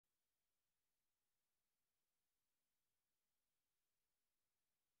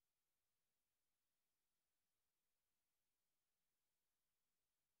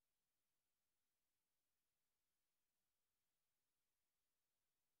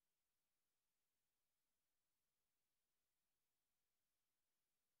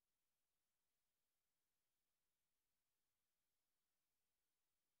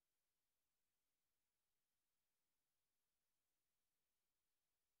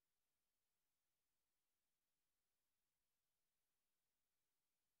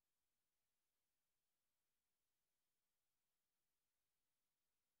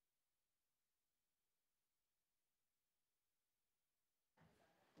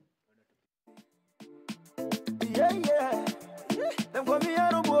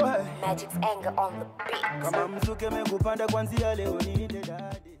Magic's anger on the beat.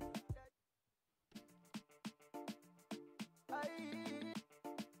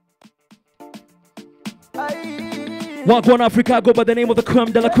 Walk One Africa, I go by the name of the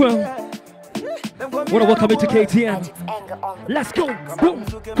Creme de la Creme. Want to welcome you to KTN. Let's go. Boom.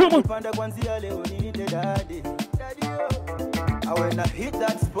 Come on. When I hit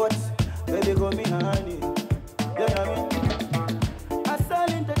that spot, baby, go me honey.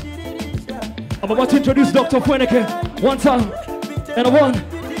 I'm about to introduce Dr.Ofweneke. One time. And a one.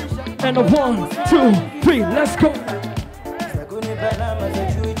 And a 1, 2, 3. Let's go.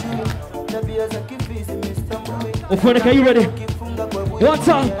 Ofweneke, are you ready? One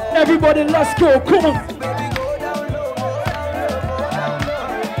time. Everybody, let's go. Come on.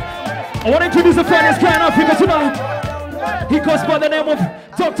 I want to introduce the finest guy in Africa tonight. He goes by the name of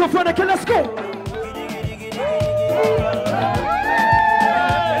Dr.Ofweneke. Let's go.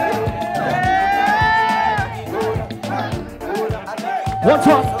 One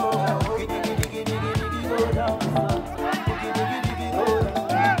time.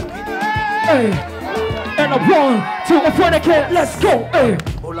 Hey. And a 1, 2, Ofweneke. Let's go. Hey.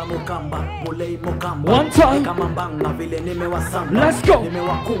 One time. Let's go.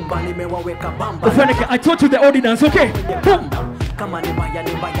 Ofweneke, I taught you the ordinance, okay? Boom.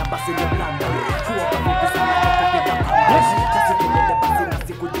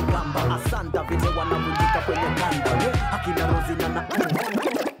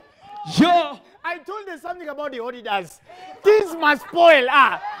 Yo. I told you something about the ordinance. Things must spoil.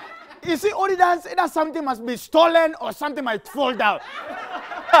 You see, ordinance, either something must be stolen or something might fall down.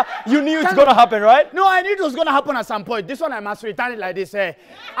 You knew it's going to happen, right? No, I knew it was going to happen at some point. This one, I must return it like this. I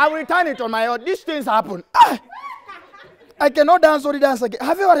will return it on my own. These things happen. I cannot dance ordinance again.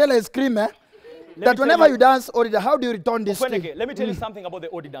 Have you ever heard a scream, that whenever you dance ordinance, how do you return this thing? Let me tell you something about the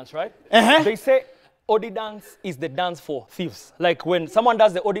Odi dance, right? They say Odi dance is the dance for thieves. Like when someone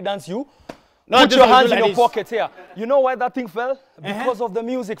does the Odi dance, you put your hands in your pockets here. You know why that thing fell? Because of the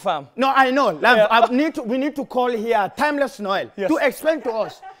music, fam. No, I know. We need to call here Timeless Noel to explain to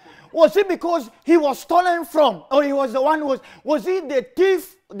us. Was it because he was stolen from, or he was the one who was he the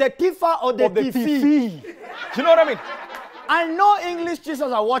thief, the thiefer, or the thiefy? You know what I mean? I know English teachers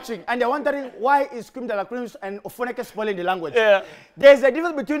are watching and they're wondering why is Creme de la Creme and Ofweneke spoiling the language. There's a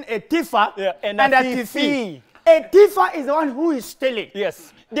difference between a thiefer and a thiefy. A thiefer is the one who is stealing.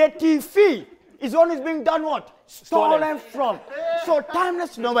 Yes. The thiefy is the one who's being done what? Stolen from. So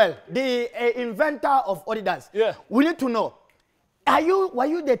Timeless Noel, the inventor of ordinance, we need to know. Were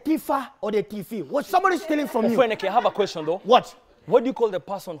you the thiefer or the thiefy? Was somebody stealing from you? Ofweneke, I have a question though. What? What do you call the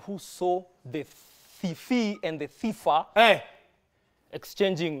person who saw the thiefy and the thiefer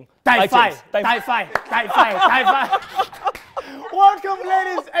exchanging tie-fi. Welcome,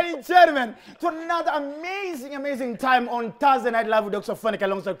 ladies and gentlemen, to another amazing time on Thursday Night Live with Dr.Ofweneke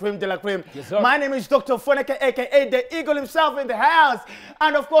alongside Creme de la Creme. Yes, sir. My name is Dr.Ofweneke, aka the Eagle himself in the house.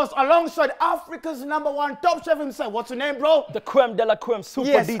 And of course, alongside Africa's #1 top chef himself. What's your name, bro? The Creme de la Creme,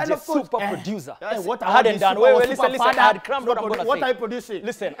 super DJ, super producer. What I hadn't done. Wait, listen. I had crammed what I'm going to say. What are you producing?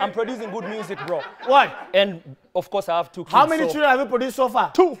 Listen, I'm producing good music, bro. What? And of course, I have 2 kids. How many children have you produced so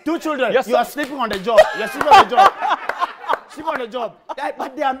far? 2. 2 children? Yes, you are sleeping on the job. You're sleeping on the job. Sleep on the job.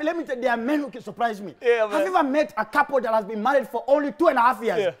 But let me tell you, there are men who can surprise me. Yeah, have you ever met a couple that has been married for only 2.5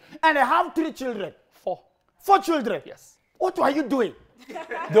 years? And they have 3 children? 4. 4 children? Yes. What are you doing?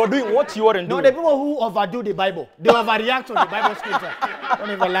 They were doing what you weren't doing. No, the people who overdo the Bible. They overreact to the Bible scripture. Don't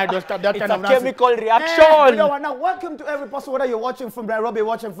even like that kind of It's a nonsense. chemical reaction. Now, welcome to every person, whether you're watching from Nairobi,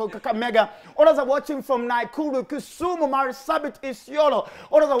 watching from Kakamega, others are watching from Nakuru, Kisumu, Marsabit, Isiolo,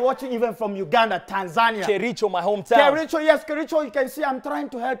 others are watching even from Uganda, Tanzania. Kericho, my hometown. Kericho, yes, Kericho, you can see I'm trying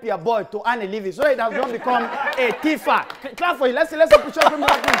to help your boy to earn a living so he does not become a thiefer. Clap for you. Let's appreciate him.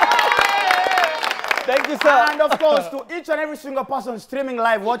 Thank you, sir. And of course, to each and every single person streaming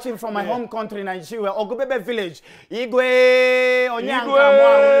live, watching from my home country, Nigeria, Ogubebe village, Igwe, Onyanka,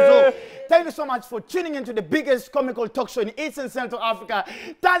 Mwanzo. Thank you so much for tuning into the biggest comical talk show in East and Central Africa.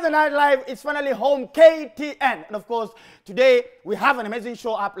 Thursday Night Live, it's finally home, KTN. And of course, today we have an amazing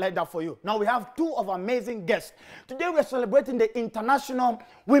show up lined up for you. Now we have 2 of our amazing guests. Today we're celebrating the International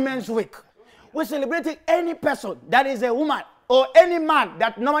Women's Week. We're celebrating any person that is a woman or any man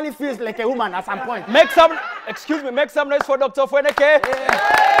that normally feels like a woman at some point. Make some noise for Dr.Ofweneke.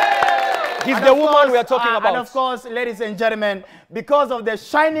 He's the woman we are talking about. And of course, ladies and gentlemen, because of the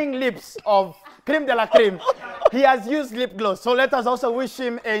shining lips of Creme de la Creme, he has used lip gloss. So let us also wish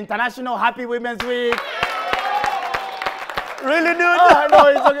him an International Happy Women's Week. Really, dude? No,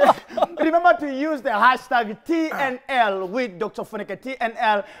 it's okay. Remember to use the hashtag TNL with Dr. Ofweneke,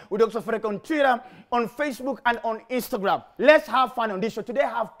 TNL with Dr. Ofweneke on Twitter, on Facebook, and on Instagram. Let's have fun on this show. Today I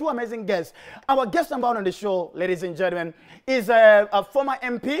have two amazing guests. Our guest number one on the show, ladies and gentlemen, is a former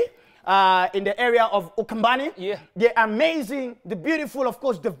MP in the area of Ukambani. Yeah. The amazing, the beautiful, of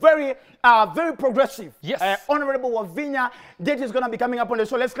course, the very progressive. Yes. Honorable Wavinya. Date is going to be coming up on the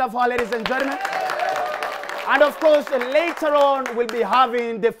show. Let's clap for her, ladies and gentlemen. And of course, later on, we'll be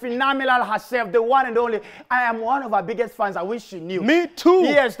having the phenomenal herself, the one and only. I am one of her biggest fans. I wish she knew. Me too.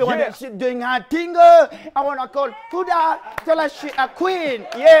 Yes, the one that she's doing her thing. I want to call Huda. Tell her she's a queen.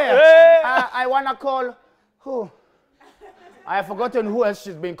 Yeah. Hey. I want to call who? I have forgotten who else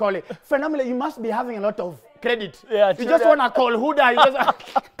she's been calling. Phenomenal, you must be having a lot of credit. Yeah, you just want to call Huda. You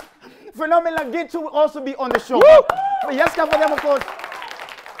just Phenomenal, get to also be on the show. Yes, for them, of course.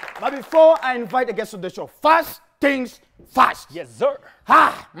 But before I invite the guests to the show, first things first. Yes, sir.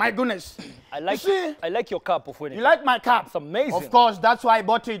 Ah, my goodness. I like your cap, Ofweneke. You like my cap? It's amazing. Of course, that's why I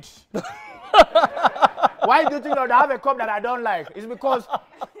bought it. Why do you think I have a cup that I don't like? It's because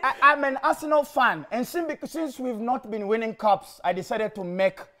I'm an Arsenal fan. And since we've not been winning cups, I decided to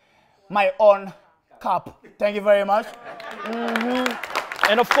make my own cup. Thank you very much.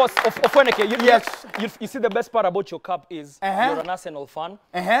 And of course, Ofweneke, yes. You see the best part about your cup is you're an Arsenal fan.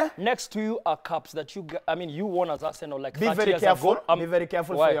 Next to you are cups that you won as Arsenal like 30 years ago. Be very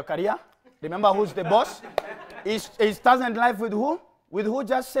careful for your career. Remember who's the boss? Is Night Live with who? With who?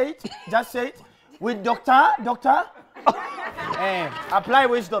 Just say it. Just say it. With Doctor. Apply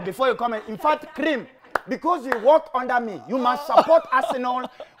wisdom before you come in. In fact, Cream, because you work under me, you must support Arsenal.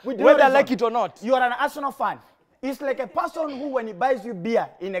 Whether I like it or not. You are an Arsenal fan. It's like a person who, when he buys you beer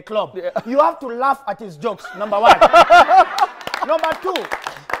in a club, you have to laugh at his jokes, number one. Number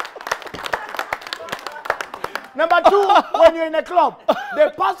two, when you're in a club,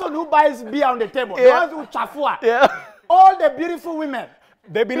 the person who buys beer on the table, the ones who chafua, all the beautiful women,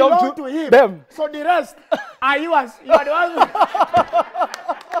 they belong to him. Them. So the rest are yours. You are the ones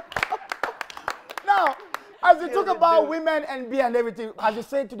Now, as we talk about women and beer and everything, as we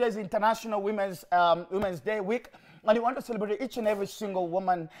say, today is International Women's Day week, and we want to celebrate each and every single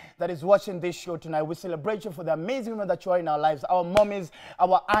woman that is watching this show tonight. We celebrate you for the amazing women that you are in our lives, our mommies,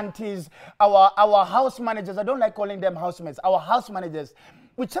 our aunties, our house managers. I don't like calling them housemates. Our house managers.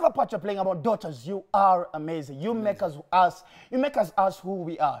 Whichever part you're playing, our daughters, you are amazing. You make us who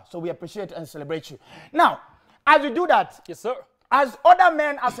we are. So we appreciate and celebrate you. Now, as we do that, yes, sir. As other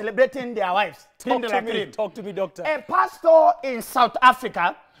men are celebrating their wives, talk to me, doctor. A pastor in South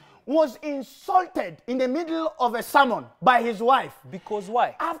Africa was insulted in the middle of a sermon by his wife. Because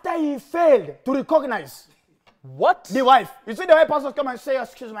why? After he failed to recognize what? The wife. You see the way pastors come and say,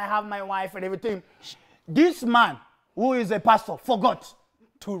 excuse me, I have my wife and everything. This man, who is a pastor, forgot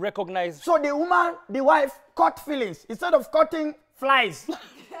to recognize. So the woman, the wife, caught feelings. Instead of cutting flies.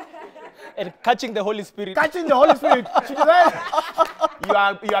 And catching the Holy Spirit. Catching the Holy Spirit. She said, you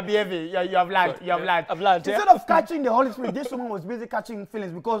are behaving. You have learned. I've learned. Instead of catching the Holy Spirit, this woman was busy catching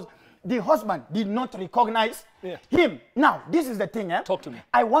feelings because the husband did not recognize him. Now, this is the thing. Talk to me.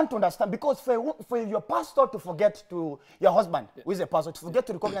 I want to understand, because for your pastor to forget to, your husband, who is a pastor, to forget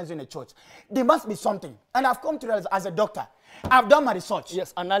to recognize you in a church, there must be something. And I've come to realize as a doctor, I've done my research.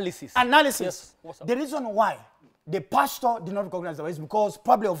 Yes, analysis. Yes. The reason why the pastor did not recognize the wife is because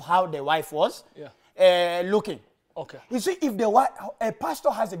probably of how the wife was looking. Okay. You see, if a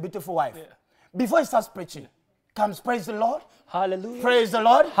pastor has a beautiful wife, before he starts preaching, comes praise the Lord. Hallelujah. Praise the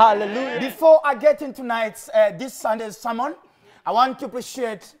Lord. Hallelujah. Before I get into tonight's, this Sunday's sermon, I want to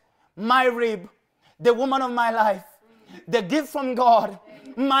appreciate my rib, the woman of my life, the gift from God,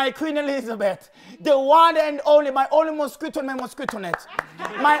 my Queen Elizabeth, the one and only, my only mosquito in my mosquito net,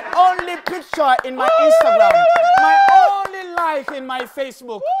 my only picture in my Instagram, my only like in my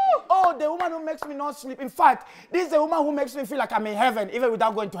Facebook. Oh, the woman who makes me not sleep. In fact, this is the woman who makes me feel like I'm in heaven, even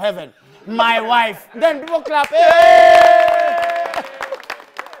without going to heaven. My wife. Then people clap. Hey!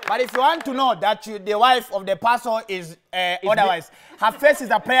 But if you want to know that the wife of the pastor is otherwise, her face is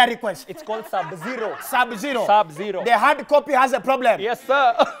a prayer request. It's called Sub-Zero. Sub-Zero. Sub-Zero. The hard copy has a problem. Yes,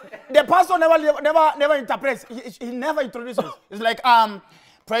 sir. The pastor never interprets. He never introduces. It's like,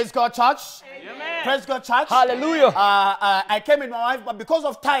 praise God, church. Amen. Praise God, church. Hallelujah. I came with my wife, but because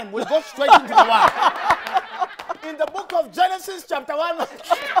of time, we'll go straight into the word. In the book of Genesis, chapter 1.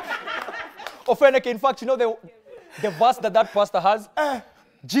 Ofweneke, in fact, you know the verse that pastor has?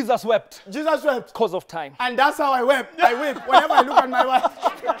 Jesus wept. Jesus wept. Because of time. And that's how I wept. I weep whenever I look at my wife.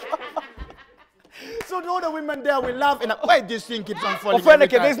 So all the women there will laugh and why this thing keeps on falling.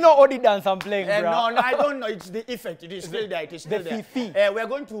 Ofweneke, there's no Odi dance I'm playing, bro. No, I don't know. It's the effect. It is still there. It is still there. We're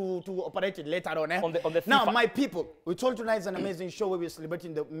going to operate it later on. On the now, my people, we told you tonight is an amazing show where we're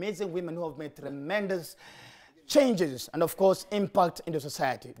celebrating the amazing women who have made tremendous changes and, of course, impact in the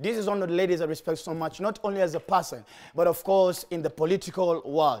society. This is one of the ladies I respect so much, not only as a person, but, of course, in the political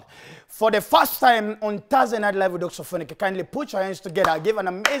world. For the first time on Thursday Night Live with Dr.Ofweneke, kindly put your hands together. Give an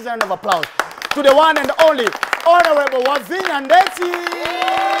amazing round of applause to the one and only Honorable Wavinya Ndeti.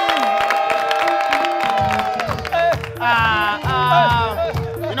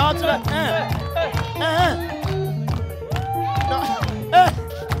 You know, to that.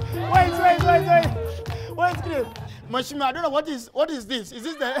 Wait, Mashima, I don't know what is this? Is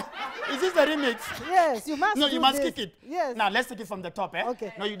this the remix? Yes, you must. No, you must kick it. Yes. Now let's take it from the top, eh?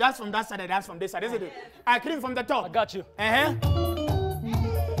 Okay. No, you dance from that side, I dance from this side, isn't it? I clean from the top. I got you.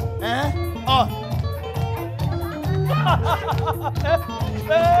 Oh.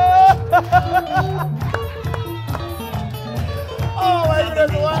 Oh my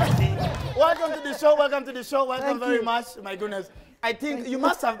goodness! Welcome to the show. Welcome to the show. Welcome very much. My goodness. I think you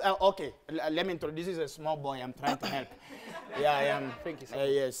must have. Okay, let me introduce. This is a small boy. I'm trying to help. Yeah, I am. Thank you, sir.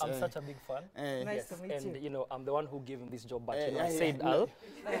 Yes. I'm such a big fan. Nice to meet you. And you know, I'm the one who gave him this job, but you know, I said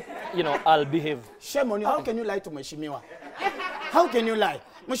I'll behave. Shame on you. How can you lie to Mheshimiwa? How can you lie?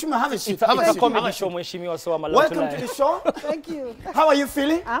 Mheshimiwa, have a seat. It's a comedy show, Mheshimiwa, so I'm allowed to lie. Welcome to the show. Thank you. How are you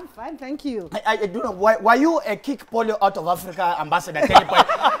feeling? I'm fine, thank you. I don't know. Were you a kick polio out of Africa ambassador?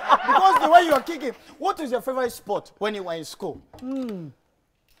 Because the way you are kicking. What is your favorite sport when you were in school?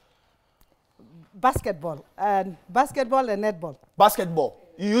 Basketball and netball. Basketball.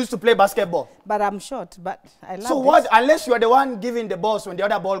 You used to play basketball. But I'm short, but I love So what, unless you are the one giving the balls when the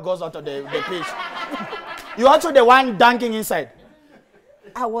other ball goes out of the pitch, you're also the one dunking inside.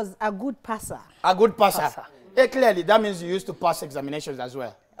 I was a good passer. A good passer. Yeah, clearly, that means you used to pass examinations as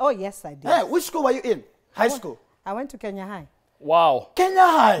well. Oh, yes, I did. Hey, which school were you in? High school? I went to Kenya High. Wow. Kenya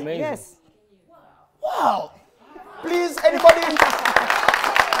High? Amazing. Yes. Wow. Please, anybody?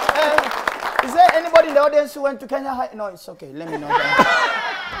 Is there anybody in the audience who went to Kenya High? No, it's okay. Let me not.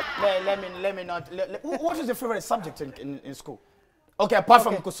 Let me not. What is your favorite subject in school? Okay, apart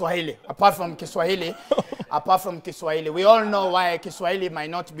from Kiswahili. Apart from Kiswahili. We all know why Kiswahili might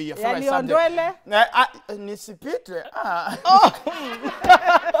not be your favorite subject. Nisipite.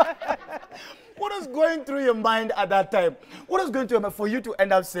 What was going through your mind at that time? What was going through your mind for you to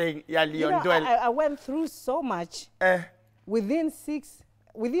end up saying, yeah, Leon Dwell? I went through so much. Within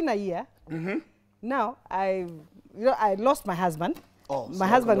a year. Now, I lost my husband. Oh, my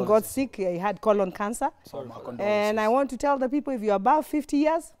husband got sick. He had colon cancer. Sorry, my condolences. And I want to tell the people, if you're above 50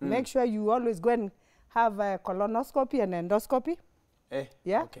 years, make sure you always go and have a colonoscopy and endoscopy.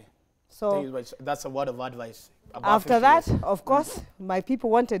 Yeah. Okay. So that's a word of advice. After that, of course, my people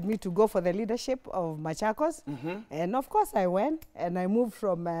wanted me to go for the leadership of Machakos. And of course, I went. And I moved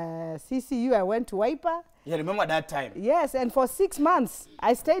from CCU. I went to Waipa. Yeah, remember that time? Yes, and for 6 months,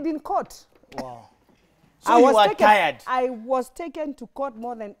 I stayed in court. Wow. So you were tired? I was taken to court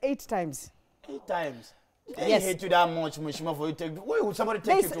more than 8 times. 8 times? Yes. I hate you that much, Mheshimiwa, for you to why would somebody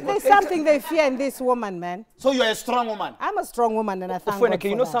take you to court? There's something they fear in this woman, man. So you're a strong woman? I'm a strong woman, and I thank God for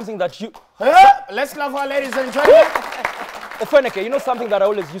you know something that you... Let's clap for ladies and gentlemen. Ofweneke, you know something that I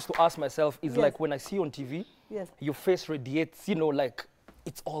always used to ask myself is like when I see you on TV, your face radiates, you know, like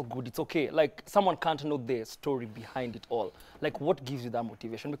it's all good, it's okay. Like someone can't know the story behind it all. Like what gives you that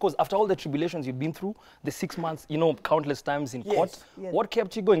motivation? Because after all the tribulations you've been through, the 6 months, you know, countless times in court, what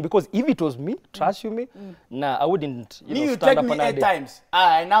kept you going? Because if it was me, trust you me, nah, I wouldn't, you know, stand up me another 8 day. times.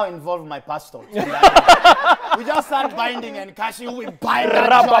 I now involve my pastor. We just start binding and cashing, we bind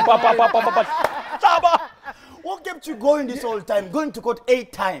What kept you going this whole time, going to court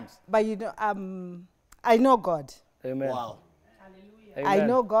 8 times? But you know, I know God. Amen. Wow. Amen. I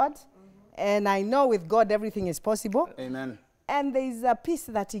know God, and I know with God everything is possible. Amen. And there is a peace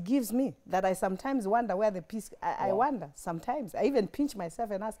that he gives me that I sometimes wonder where the peace, I wonder sometimes. I even pinch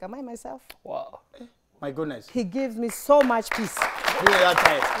myself and ask, am I myself? Wow. My goodness. He gives me so much peace.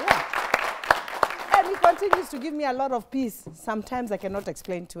 And he continues to give me a lot of peace. Sometimes I cannot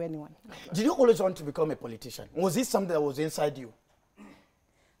explain to anyone. Did you always want to become a politician? Was this something that was inside you?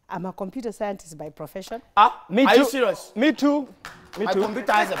 I'm a computer scientist by profession. Me too. Are you serious? Me too. Me My too.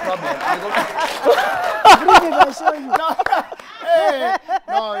 computer has a problem. Bring it, I'll show you.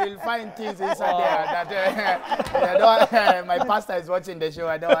 No, you'll find things inside there that my pastor is watching the show.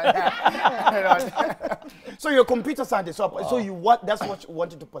 I don't want. So you're a computer scientist. So that's what you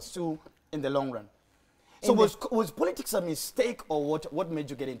wanted to pursue in the long run. So was politics a mistake, or what made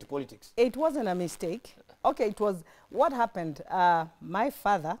you get into politics? It wasn't a mistake. Okay, it was what happened. My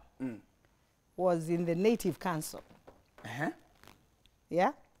father was in the Native Council.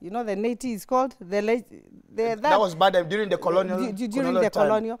 Yeah, you know the Native is called that was bad during the colonial. During the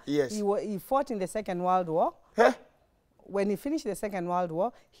colonial, yes. He fought in the Second World War. When he finished the Second World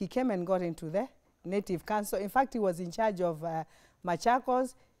War, he came and got into the Native Council. In fact, he was in charge of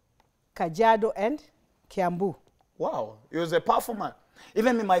Machakos, Kajiado, and Kiambu. Wow, he was a powerful man.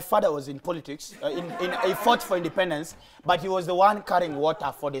 Even me, my father was in politics. He fought for independence, but he was the one carrying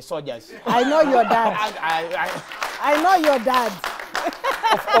water for the soldiers. I know your dad. I know your dad.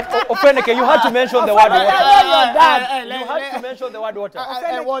 Ofweneke, you had to mention the word water. I know your dad. You had to mention the word water.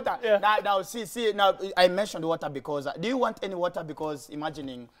 Water. Yeah. Now, see, now I mentioned water because, do you want any water? Because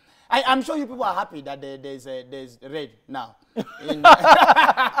imagining, I'm sure you people are happy that there's rain now.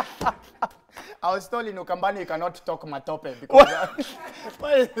 I was told in Ukambani you cannot talk matope because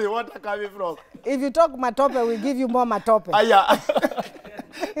where is the water coming from? If you talk matope, we give you more matope. Yeah.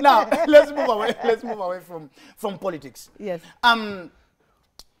 Now let's move away. Let's move away from politics. Yes.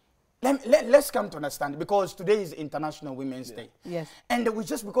 Let's come to understand, because today is International Women's Day. Yes. And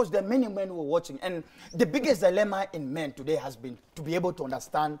just because there are many men who are watching, and the biggest dilemma in men today has been to be able to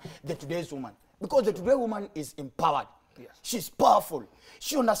understand the today's woman, because the today woman is empowered. Yes. She's powerful.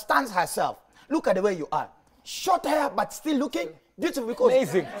 She understands herself. Look at the way you are. Short hair, but still looking beautiful. Because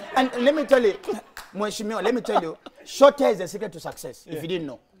amazing. And let me tell you, let me tell you, short hair is the secret to success, if you didn't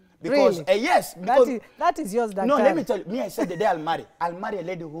know. Because, really? Yes. Because, that is yours, Dr. No, let me tell you, I said the day I'll marry a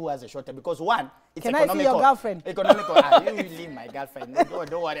lady who has a short hair. Because one, it's Can economical. I see your girlfriend? Economical. You will leave my girlfriend. No,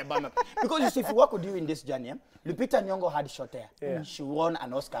 don't worry about me. Because you see, if you work with you in this journey, Lupita Nyong'o had short hair. Yeah. She won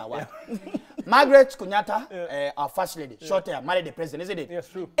an Oscar award. Yeah. Margaret Kenyatta, our first lady, short hair, married the president, isn't it? Yes,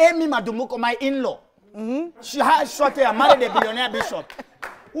 true. Amy Madumuko, my in-law, she has short hair, married the billionaire bishop.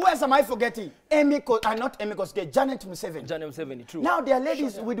 Who else am I forgetting? Not Amy Koske, Janet Museveni. Janet Museveni, true. Now there are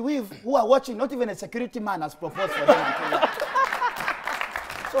ladies with weave who are watching, not even a security man has proposed for them.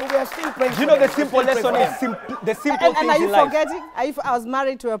 So we are still praying. You know the simple lesson is the simple And are things you in life. forgetting? I was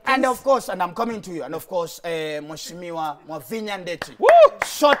married to a prince. And of course, and I'm coming to you, and of course, Mheshimiwa Mwavinya Ndeti. Woo!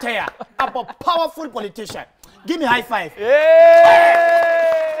 Short hair, a powerful politician. Give me high five. Yeah!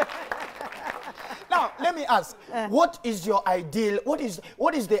 Now, let me ask, what is your ideal, what is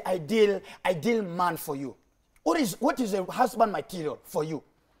the ideal man for you? What is a husband material for you?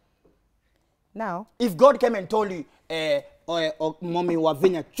 Now, if God came and told you, Mommy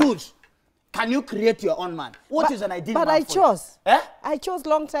Wavinya, choose, can you create your own man? What is an ideal man But I for chose. You? I chose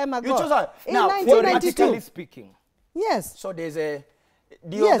long time ago. You chose her? In Now, 1992. Theoretically speaking. Yes. So there's the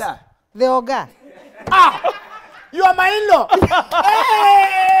Yes. Oga. The Oga. Ah! You are my in-law!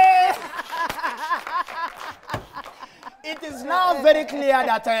 Hey! It is now very clear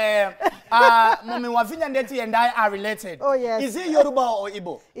that Mommy Wavinya Ndeti and I are related. Oh, yes. Is it Yoruba or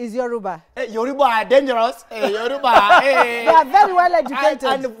Igbo? Is Yoruba. Yoruba are dangerous. Yoruba. They are very well educated.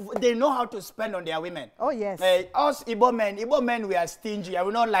 And they know how to spend on their women. Oh, yes. Us Igbo men, we are stingy. I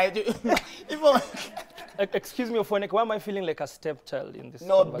will not lie to you. Excuse me, Ofweneke, why am I feeling like a stepchild in this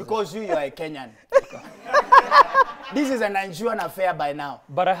No, conversation? because you are a Kenyan. This is a Nigerian affair by now.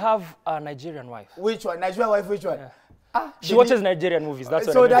 But I have a Nigerian wife. Which one? Nigerian wife, which one? Yeah. She watches Nigerian movies. That's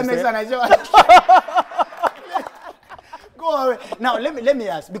what so I that meant makes to a say. Nigerian. Go away. Now let me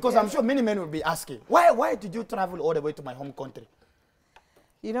ask, because I'm sure many men will be asking, why did you travel all the way to my home country?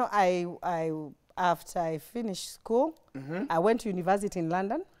 You know, I after I finished school, I went to university in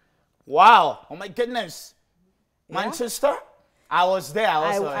London. Wow! Oh my goodness! Yeah. Manchester? I was there.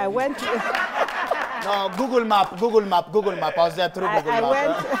 I went to no, Google Map. I was there through Google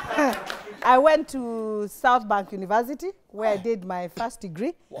Map. I went to South Bank University, where I did my first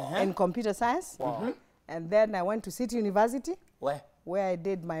degree in computer science. Wow. And then I went to City University, where I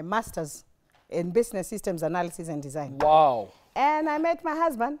did my master's in business systems analysis and design. Wow. And I met my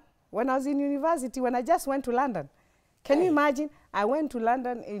husband when I was in university, when I just went to London. Can you imagine? I went to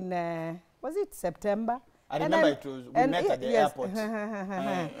London in, was it September? I remember it was, we met at the airport.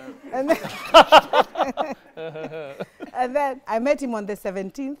 And then I met him on the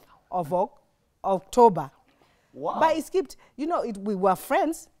 17th of October. Wow. But it skipped, you know, we were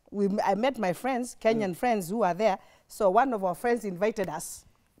friends. I met my friends, Kenyan friends who were there. So one of our friends invited us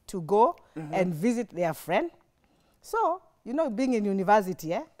to go and visit their friend. So, you know, being in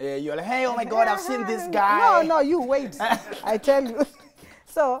university, you're like, hey, oh my God, I've seen this guy. No, you wait. I tell you.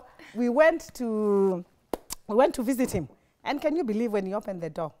 So we went to visit him. And can you believe when he opened the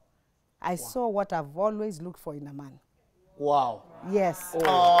door, I saw what I've always looked for in a man. Wow. Yes.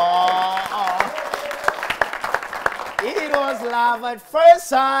 It was love at first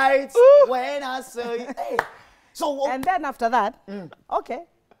sight when I saw you. Hey. So, and then after that, okay,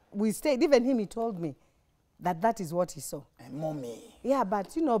 we stayed. Even him, he told me that is what he saw. Mommy. Yeah,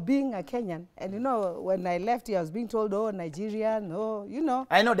 but you know, being a Kenyan, and you know, when I left here, I was being told, oh, Nigerian, oh, you know.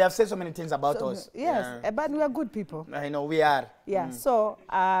 I know they have said so many things about us. Yes, but we are good people. I know we are. Yeah, so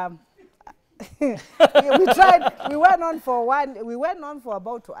we tried. We went on for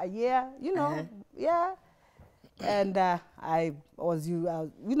about a year, you know. Yeah, and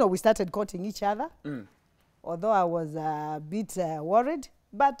you know, we started courting each other. Although I was a bit worried,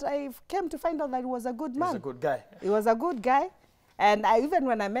 but I came to find out that he was a good man. He's a good guy. He was a good guy. And even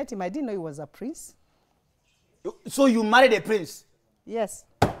when I met him, I didn't know he was a prince. So you married a prince? Yes.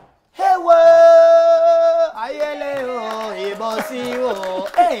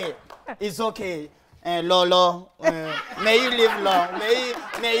 Hey, it's okay. Lolo, may you live long.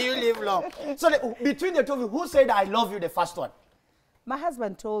 May you live long. So between the two of you, who said I love you the first one? My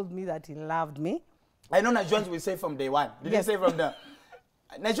husband told me that he loved me. I know Nigerians will say from day one. Did you say from the...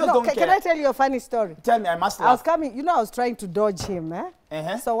 Nigerians no, don't care. Can I tell you a funny story? Tell me, I must laugh. I was coming, you know, I was trying to dodge him.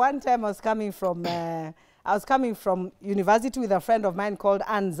 So one time I was coming from university with a friend of mine called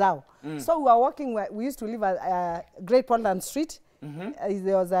Ann Zhao. So we were walking, we used to live at Great Portland Street.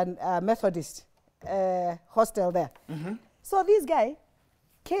 There was a Methodist hostel there. So this guy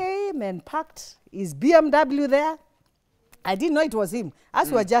came and parked his BMW there. I didn't know it was him, as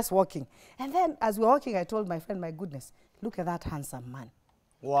we were just walking. And then as we were walking, I told my friend, my goodness, look at that handsome man.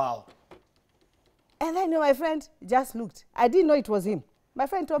 Wow. And then my friend just looked. I didn't know it was him. My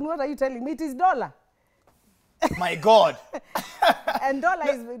friend told me, what are you telling me? It is Dollar. My God. And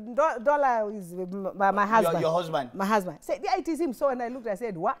Dollar is my husband. Your husband. My husband. I said, yeah, it is him. So when I looked, I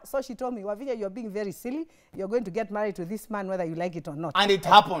said, what? So she told me, Wavinya, you're being very silly. You're going to get married to this man, whether you like it or not. And it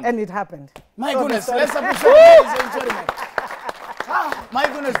happened. And it happened. My goodness. Let's appreciate it, ladies and gentlemen. My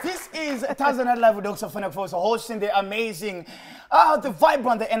goodness, this is Night Live with Dr.Ofweneke for hosting the amazing, the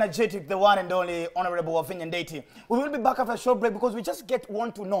vibrant, the energetic, the one and only Honorable Ofweneke. We will be back after a short break because we just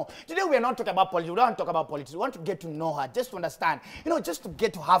want to know. Today we are not talking about politics. We don't want to talk about politics. We want to get to know her, just to understand, you know, just to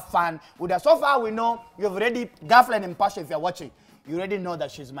get to have fun with her. So far we know you've already, Girlfriend and Passion, if you're watching, you already know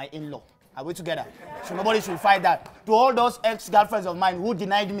that she's my in-law. Are we together? So nobody should fight that. To all those ex-girlfriends of mine who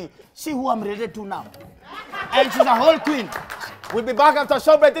denied me, see who I'm related to now. And she's a whole queen. We'll be back after a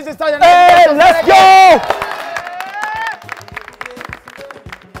short break. This is Night. Hey, let's go!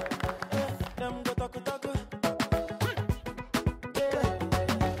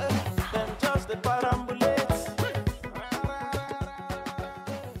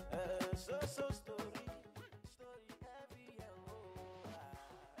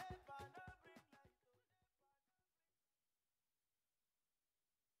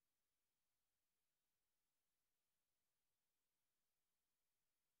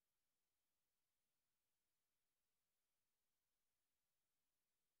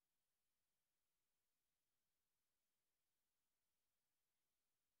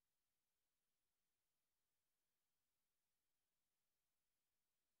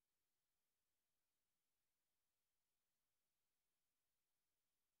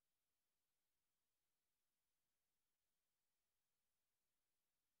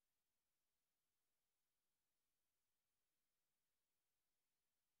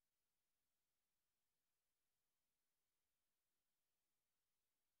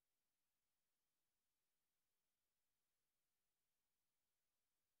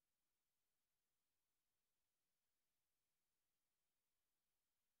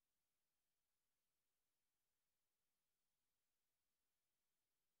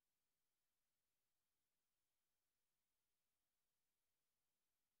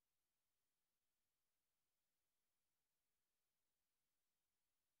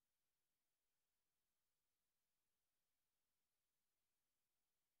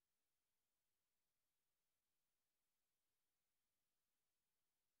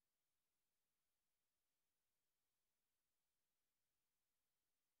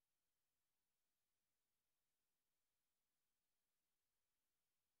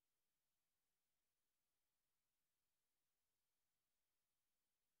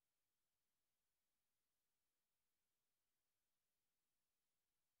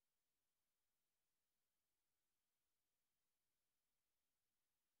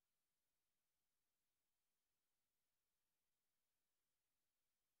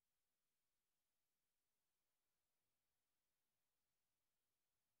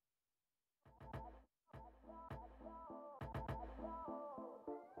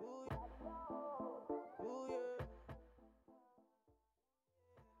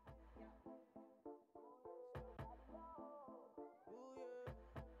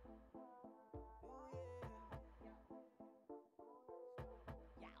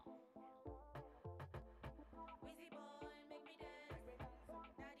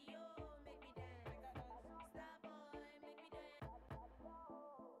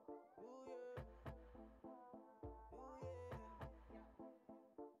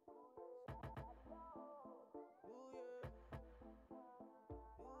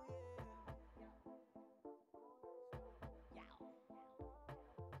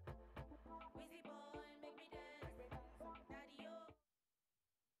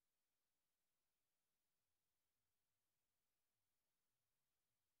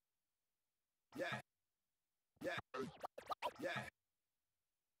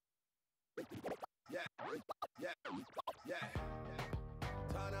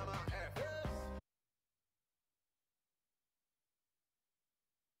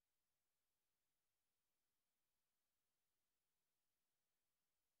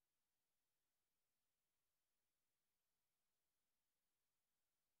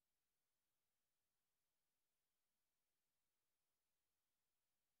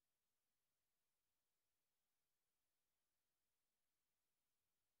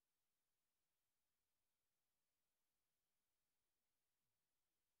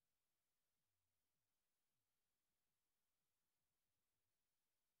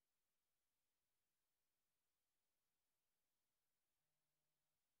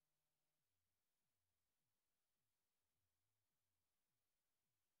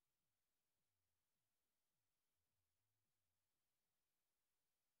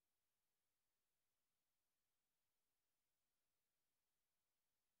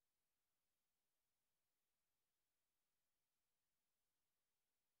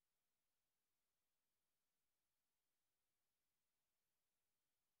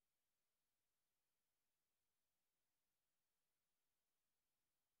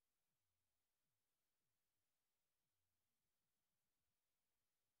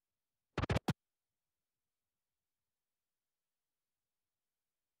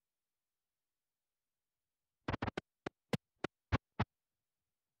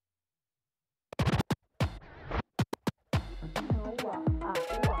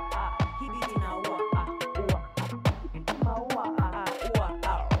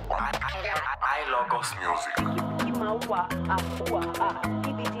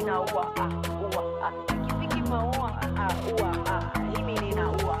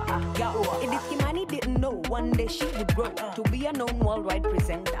 Kimani didn't know one day she would grow to be a known worldwide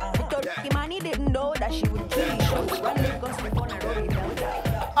presenter. Kimani didn't know that she would truly show one day goes before Nairobi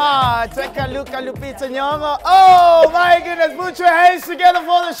Delta. Take a look at Lupita Nyong'o. Oh my goodness, put your hands together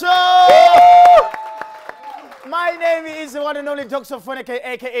for the show. My name is the one and only Dr.Ofweneke,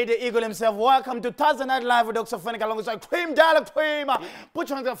 aka the Eagle himself. Welcome to Thursday Night Live with Dr.Ofweneke alongside Cream Dialogue Cream. Put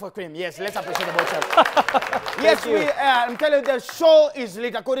your hands up for Cream. Yes, let's appreciate the both. Yes, I'm telling you, the show is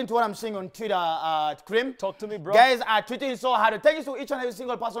lit according to what I'm seeing on Twitter, Cream. Talk to me, bro. Guys are tweeting so hard. Thank you to each and every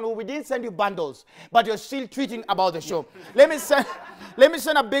single person who we didn't send you bundles, but you're still tweeting about the show. Let me send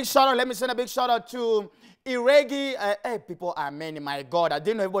a big shout out. Let me send a big shout out to Iregi. Hey, people are many. My God, I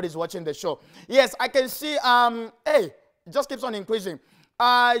didn't know everybody's watching the show. Yes, I can see. Hey, it just keeps on increasing.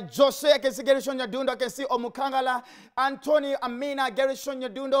 Jose, I can see Gerishon Yadundo. I can see Omukangala, Anthony, Amina, Gerishon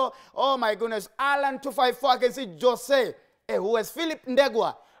Yadundo. Oh my goodness, Alan 254. I can see Jose. Hey, who is Philip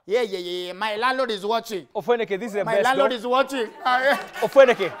Ndegwa? Yeah. My landlord is watching. Ofweneke, this is the My best. landlord is watching.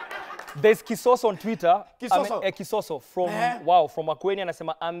 Ofweneke. There's Kisoso on Twitter. Kisoso. Kisoso from from Akweni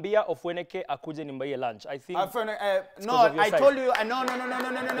anasema ambia Ofweneke akuje nimbaie lunch. I think no, I told you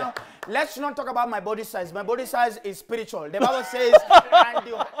no. Let's not talk about my body size. My body size is spiritual. The Bible says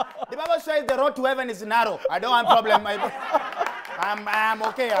the Bible says the road to heaven is narrow. I don't have problem. I'm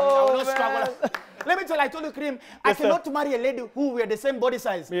okay. I will not struggle. Let me tell you, I told you, Cream, I cannot marry a lady who we are the same body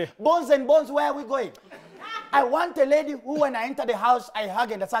size. Yeah. Bones and bones, where are we going? I want a lady who, when I enter the house, I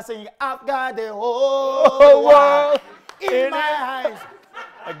hug and start saying, I've got the whole world in my eyes.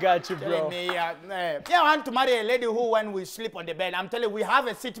 I got you, bro. I want to marry a lady who, when we sleep on the bed, I'm telling you, we have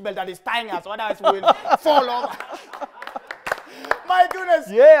a seatbelt that is tying us, otherwise we will fall over. My goodness.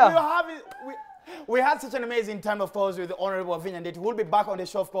 Yeah. We had such an amazing time, of course, with the Honorable Vinyandit. We'll be back on the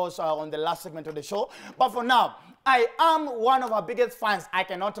show, of course, on the last segment of the show. But for now, I am one of our biggest fans. I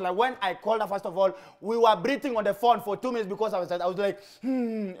cannot lie. When I called her, first of all, we were breathing on the phone for 2 minutes because I was like,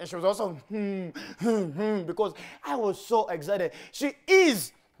 and she was also, because I was so excited. She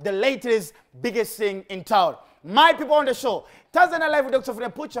is the latest, biggest thing in town. My people on the show, Thursday Night Live with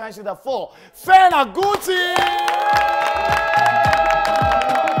Dr.Ofweneke, put your hands together for Fena Guti!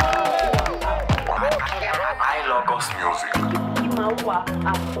 I Logos Music.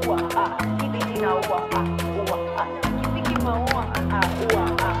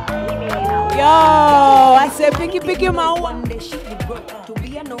 Yo, I said picky mau. One day she would grow to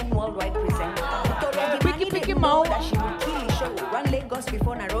be a known worldwide presenter. Picky mau. She would kill the show. Run Lagos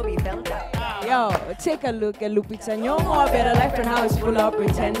before Nairobi Delta. Yo, take a look at Lupita Nyong'o. A better life and how it's full of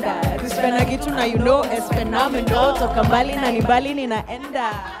pretenders. This Fenagitu na you know es phenomenal. Toka mbali na nibali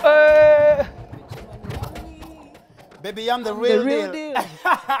ninaenda. Baby, I'm the real deal.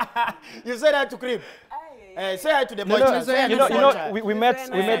 You said that to Cream. Say hi to the boy child. We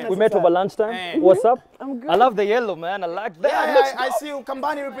met over lunchtime. What's up? I'm good. I love the yellow, man. I like that. Yeah, I see you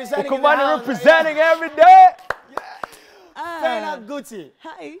Kambani representing. Kambani representing every day. Fena Guti.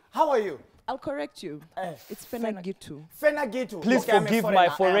 Hi. How are you? I'll correct you. It's Fena Gitu. Fena Gitu. Please Okay, I'm a forgive foreigner. my I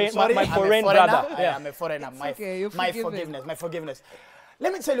am foreign, sorry, my I'm a foreign foreigner. brother. I am a foreigner. My, okay, you're my forgiven. forgiveness. My forgiveness.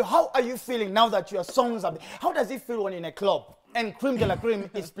 Let me tell you, how are you feeling now that your songs are... How does it feel when in a club and Cream de la Cream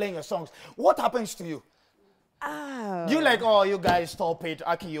is playing your songs? What happens to you? You like, oh, you guys stop it.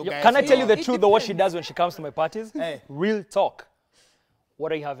 Aki, you guys... Can I tell you the It truth of what she depends. does when she comes to my parties? Hey. Real talk.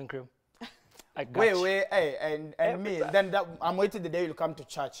 What are you having, Cream? I got you. Wait, hey, and me. Then I'm waiting the day you'll come to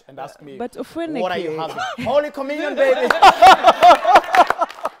church and ask me, But Ofweneke, what are you having? Holy Communion, baby.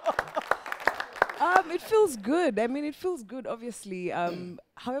 it feels good. I mean, it feels good, obviously.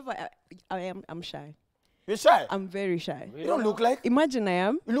 However, I'm shy. You're shy? I'm very shy. You don't look like... Imagine I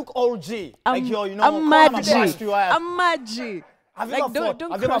am. You look all G. Like you're, you know, I'm mad G. you are. I'm mad G. Have you Like, ever fought?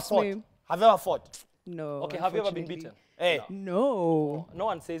 don't Have you ever cross fought? me. Have you ever fought? No. Okay, have you ever been beaten? Hey. No. No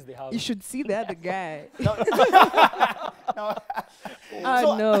one says they have. You should see the other guy. No.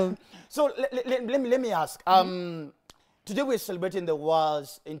 No. So let me ask. Today we're celebrating the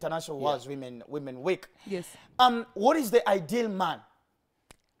International Women Week. Yes. What is the ideal man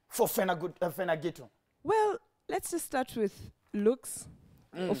for Fena Gitu? Well, let's just start with looks.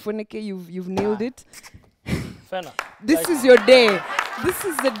 Ofweneke, you've nailed it. Fena. This is your day. This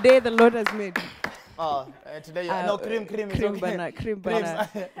is the day the Lord has made. Today, no, cream. Cream banana.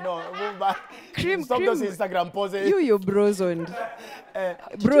 No, move back. Cream. Stop those Instagram poses. You're brozoned.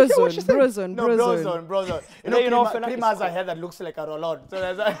 Brozone. Brozone. You know, Fena cream is has a hair that looks like a roll-on. So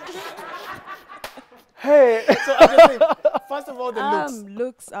that's Hey. So I just think, first of all, the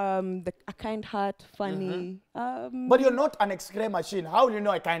looks. A kind heart, funny. But you're not an X-ray machine. How do you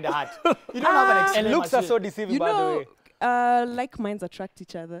know a kind of heart? You don't have an X-ray And looks machine. are so deceiving, You by the know, way. like minds attract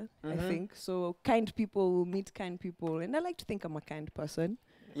each other, I think. So kind people will meet kind people. And I like to think I'm a kind person.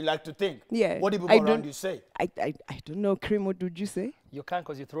 You like to think. Yeah. What do people I around don't- you say? I don't know, Cream, what would you say? You can't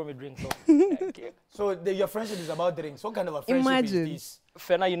because you throw me drinks. So. Okay. So your friendship is about drinks. What kind of a friendship Imagine. is this?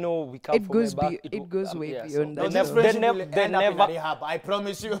 Fena, you know, we come It from goes way back. it goes way yeah, beyond so that. they This nev- friendship they will nev- they end up in a never- rehab. I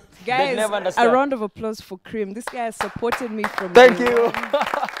promise you. Guys, never a understand. round of applause for Cream. This guy has supported me from Thank day you. one.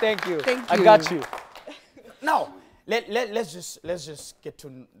 Thank you. Thank I you. got you. Now, let's just get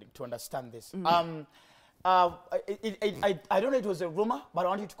to understand this. I don't know if it was a rumor, but I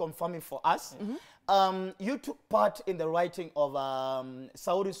want you to confirm it for us. You took part in the writing of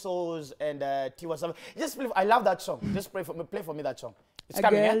Saudi Souls and Tiwa Savage. Just play, I love that song. Just play for me that song. It's A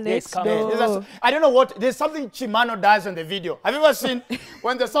coming, girl yeah? next It's coming. door. There's a- I don't know what, there's something Chimano does in the video. Have you ever seen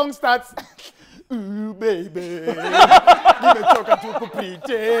when the song starts? Ooh, baby, give me chocolate to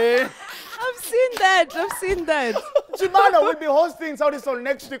pretty. I've seen that. Chimano will be hosting Saudi Soul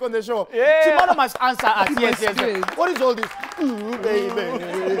next week on the show. Yeah. Chimano must answer us. He Yes, must do it. What is all this? Ooh,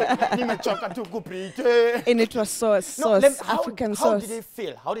 baby, give me chocolate to pretty. And it was sauce, No, African how sauce. did he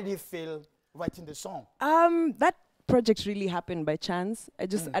feel? How did he feel writing the song? That project really happened by chance.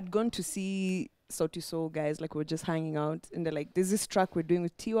 I'd gone to see Sauti Soul guys, like we were just hanging out, and they're like, "There's this track we're doing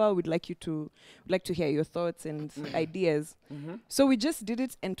with Tiwa. We'd like to hear your thoughts and ideas." So we just did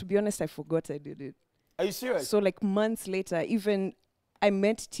it, and to be honest, I forgot I did it. Are you serious? So like months later, even I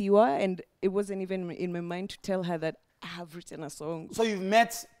met Tiwa, and it wasn't even in my mind to tell her that I have written a song. So you've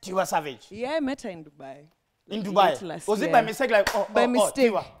met Tiwa Savage Yeah, I met her in Dubai. in Like, Dubai? late last Was it year. by mistake? Like, By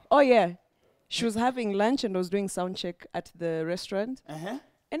mistake. Tiwa. Oh yeah. She was having lunch and I was doing sound check at the restaurant.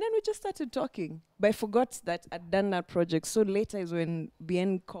 And then we just started talking. But I forgot that I'd done that project. So later is when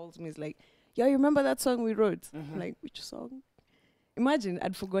BN calls me. He's like, "Yeah, you remember that song we wrote?" I'm like, "Which song?" Imagine,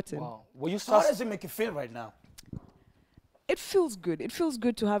 I'd forgotten. Wow. Were you So how stressed? does it make you feel right now? It feels good. It feels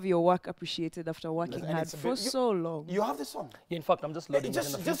good to have your work appreciated after working And hard it's a for bit- so long. You have the song. Yeah, in fact, I'm just loading it in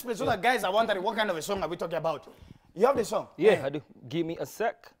Just the so that guys are wondering what kind of a song are we talking about. You have the song. Yeah, I do. Give me a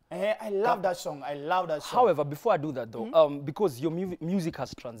sec. I love that song. I love that song. However, before I do that though, because your music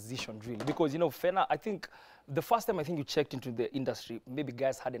has transitioned really, because you know, Fena, I think the first time I think you checked into the industry, maybe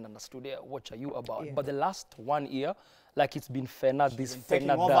guys hadn't understood what are you about. Yeah. But the last 1 year, like it's been Fena this, been taking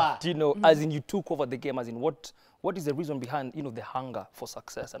Fena over. that, you know, as in you took over the game, as in what is the reason behind, you know, the hunger for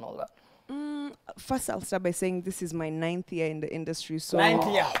success and all that? First, I'll start by saying this is my 9th year in the industry. So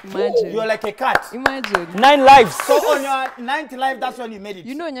 9th year. Imagine. You're like a cat. Imagine. 9 lives. So on your 9th life, that's when you made it.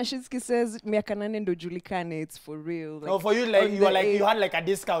 You know, Nyashinski says, "Miaka nane ndo julikane." It's for real. Like, no, for you, like on you the were like eighth- you had like a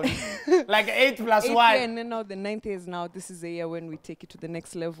discount, like 8 plus 8th 1. year, and then now the 9th year is now. This is the year when we take it to the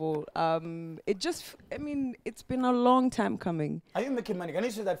next level. It just, I mean, it's been a long time coming. Are you making money? Can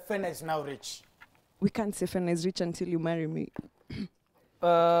you say that Fena is now rich? We can't say Fena is rich until you marry me.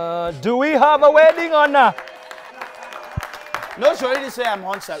 Do we have a wedding or not? No, she already say I'm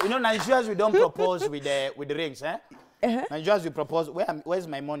handsome. You know, Nigerians we don't propose with the rings, eh? Nigerians will propose, where's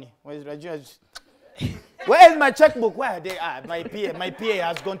my money? Where's my checkbook? Where are they? My PA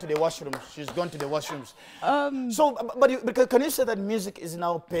has gone to the washroom. She's gone to the washrooms. But can you say that music is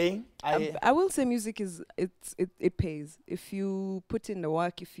now paying? I will say music is, it pays. If you put in the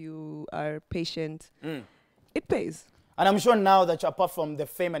work, if you are patient, it pays. And I'm sure now that apart from the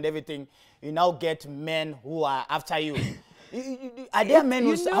fame and everything, you now get men who are after you. Are there men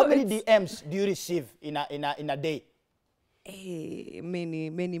who, how many DMs do you receive in a day?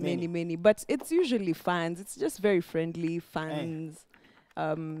 Many. But it's usually fans. It's just very friendly fans,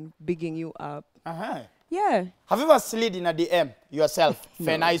 bigging you up. Yeah. Have you ever slid in a DM yourself? No.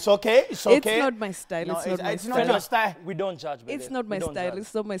 Fena, it's okay? It's okay? It's not my style. No, it's not your style. We don't judge. It's not my style.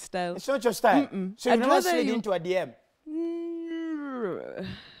 It's not my style. It's not your style? So you've never slid into a DM?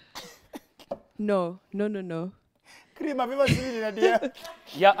 No. Cream, have you ever slid in a DM?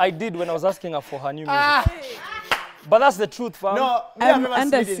 Yeah, I did when I was asking her for her new music. But that's the truth, fam. No, I've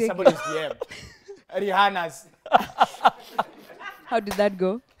never slid in somebody's DM. Rihanna's. How did that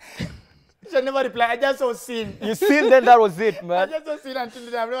go? She never replied. I just saw scene. You seen, then that was it, man. I just saw scene until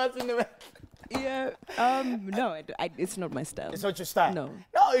today. I've never seen them. Yeah. No, it's not my style. It's not your style? No.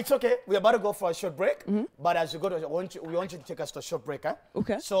 No, it's okay. We're about to go for a short break. But as you go, we want you to take us to a short break.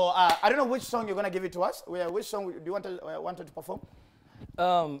 Okay. So I don't know which song you're going to give it to us. Which song do you want to perform?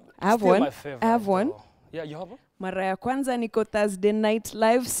 I have one. My favorite, I have one. Yeah, you have one? Mara ya kwanza niko Thursday Night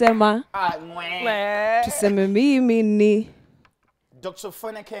Live sema. Tuseme mimi ni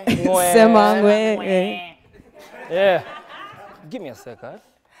Dr.Ofweneke. Sema ngwe. Yeah. Give me a second.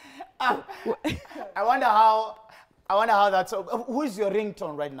 I wonder how that's. Who is your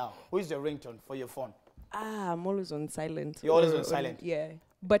ringtone right now? Who is your ringtone for your phone? I'm always on silent. You're always on silent? Yeah.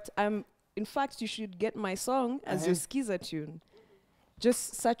 But in fact, you should get my song as your Skiza tune.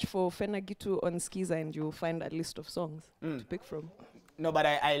 Just search for Fena Gitu on Skiza and you'll find a list of songs to pick from. No, but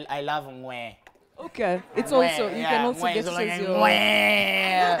I love Mwe. Okay. It's also, you can also get to say your...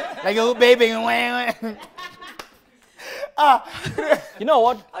 Like a baby. You know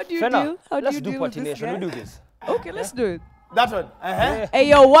what? How do you Fena, deal? How do let's you do deal with this patination. guy? We do this. Okay, let's do it. That one. Hey,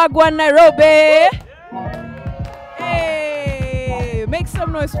 yo, Wagwan Nairobi. Hey, make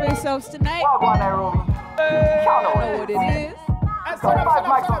some noise for yourselves tonight. Wagwan Nairobi. I know what it is. We're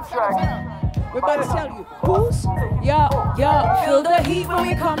about to tell you who's feel the heat when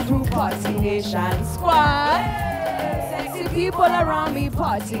we come through Party Nation Squad. Sexy people around me,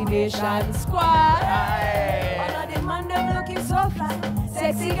 Party Nation Squad. All of them man them looking so fly.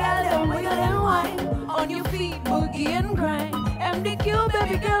 Sexy girl them wiggle and wine. On your feet, boogie and grind. MDQ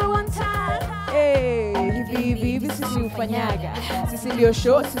baby girl one time. Hey, hivi sisi ufanyaga. Sisi ndio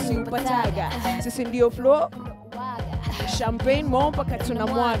show, sisi upataga. Sisi ndio flow. Champagne mpaka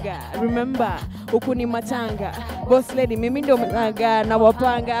tunamwaga. Remember, huku ni matanga. Boss lady mimi ndo mwaga na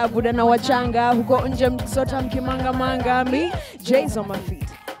wapanga buda na wachanga huko nje mkisota mkimanga manga. Me J's on my feet.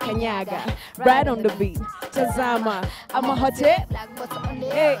 Kanyaga, right on the beat. Tazama, I'm a hot tip.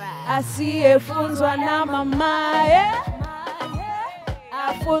 Hey, asiyefunzwa na mama.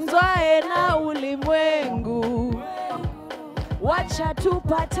 Afunzwae na ulimwengu. Wacha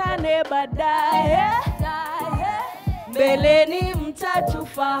tupatane baadaye. Mbeleni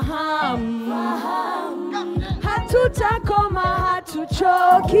mtatufahamu. Hatutakoma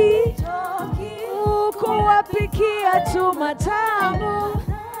hatuchoki. Kuwapikia tu matamu.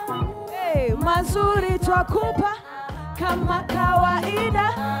 Hey, mazuri twakupa kama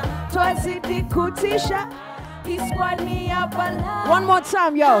kawaida. Twazidi kutisha. One more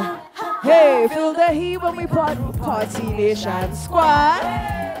time, yo. Hey, feel the heat when we Party Nation Squad.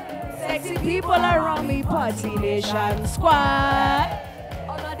 Sexy people around me, Party Nation Squad.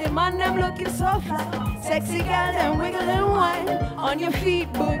 All of them man them looking so fly. Sexy girl them wiggle and wine. On your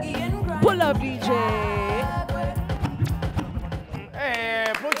feet, boogie and grind. Pull up, DJ. Hey,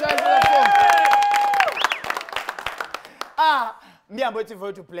 put your hands on the phone. Me I'm waiting for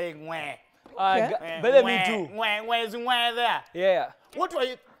you to play Mwe. Better me too. Where's Mwe there? Yeah. What were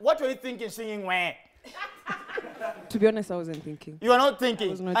you thinking singing Mwe? To be honest, I wasn't thinking. You are not thinking?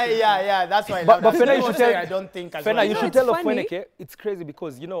 I was not thinking. Yeah, that's why. But Fena, you should tell. I don't think as Fena, well. you should it's tell funny. Ofweneke, it's crazy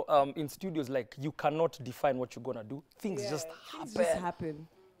because, you know, in studios, like, you cannot define what you're going to do. Things just happen. Things just happen.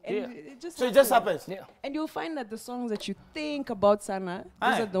 And it just So it just happens? Yeah. And you'll find that the songs that you think about Sana,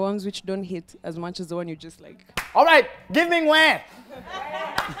 those are the ones which don't hit as much as the one you just like. All right, give me Mwe.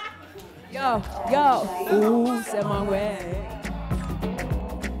 Yo, ooh, sema we.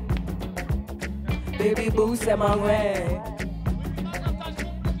 Baby boo, sema we.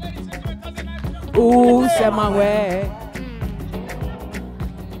 Ooh, sema we.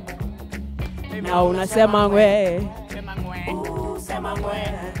 Now unasema we. sema ngwe.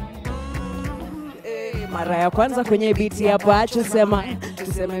 Mara ya kwanza kwenye biti hapa acho sema,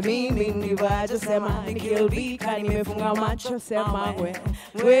 tuseme mimi ndivyo acho sema, nikilbika nimefunga macho sema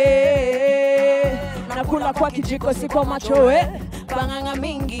we, nakula kwa kijiko si kwa macho we, panganga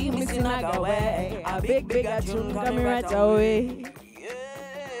mingi misinaga we, a big tune coming right away.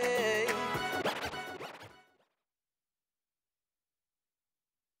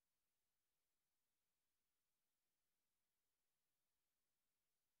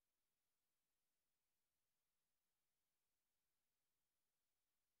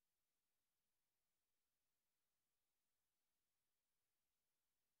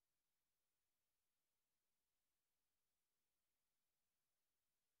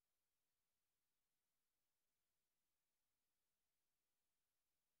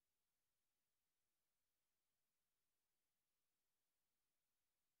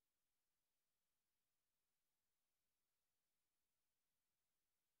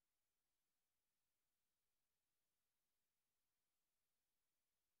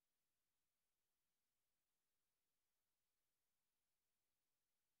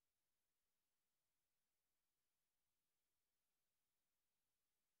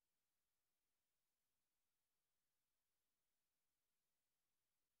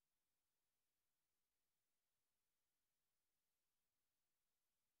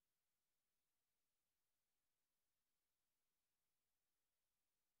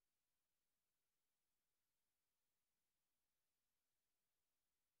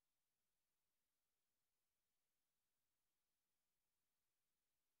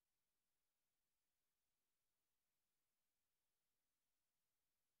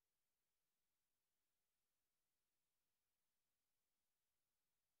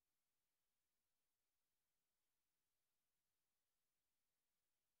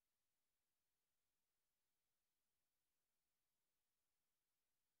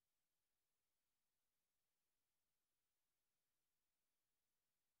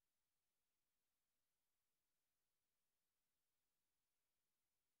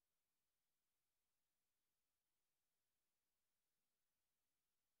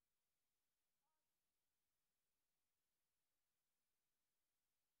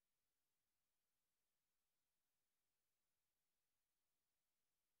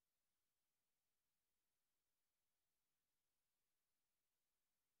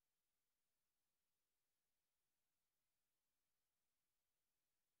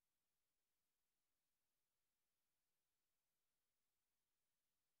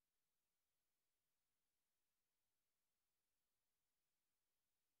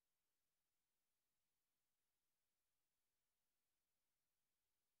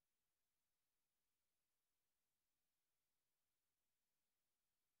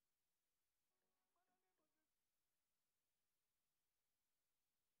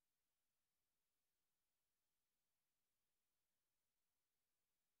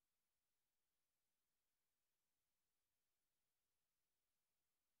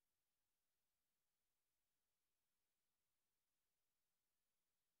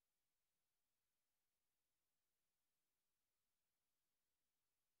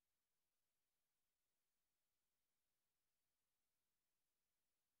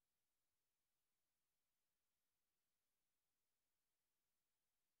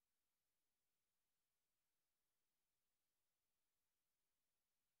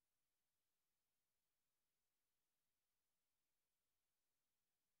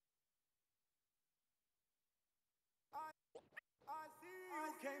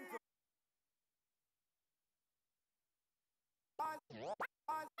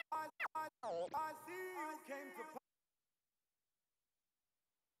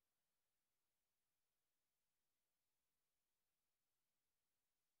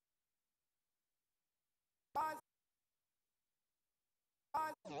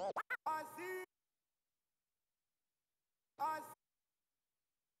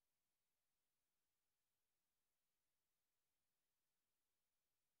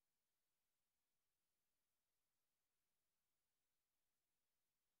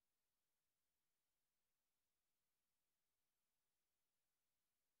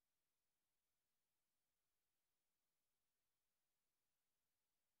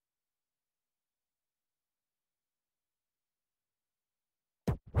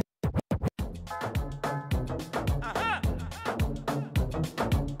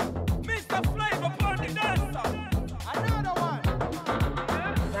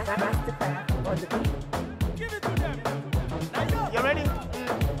 You ready?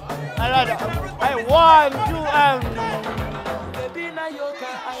 I want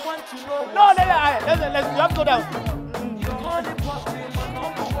to no, let's go down.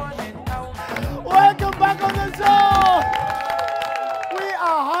 Welcome to the show. We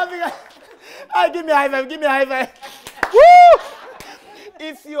are having a... give me a high five, give me a high five. Woo!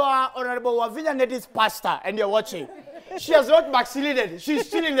 If you are Honorable Wavinya Nedi's pastor and you're watching, she has not backslided. She's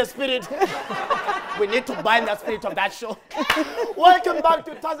still in the spirit. We need to bind the spirit of that show. Welcome back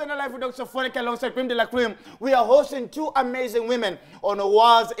to Night Live with Dr.Ofweneke alongside Cream de la Cream. We are hosting two amazing women on the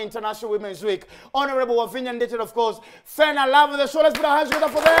World's International Women's Week. Honorable Wavinya Nedi, of course, Fena Love with the show. Let's put our hands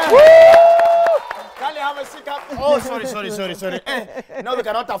together for them. Can you have a sick up? Oh, sorry. No, we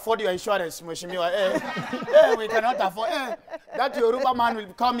cannot afford your insurance, Mheshimiwa. We cannot afford. That Yoruba man will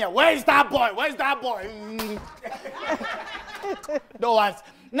come here. Where is that boy? Where is that boy? No worries.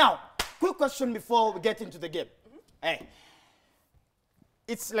 Now, quick question before we get into the game. Hey,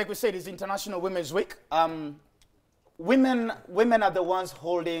 it's like we said, it's International Women's Week. Women are the ones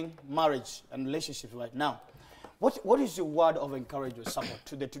holding marriage and relationships right now. What is your word of encouragement, support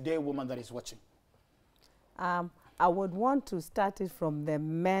to the today woman that is watching? I would want to start it from the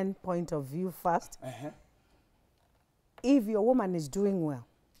men point of view first. If your woman is doing well,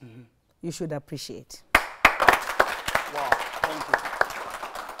 you should appreciate. Wow, thank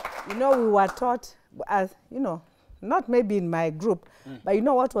you. You know, we were taught, as you know, not maybe in my group, but you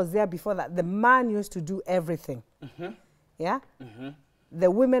know what was there before that? The man used to do everything. Yeah? The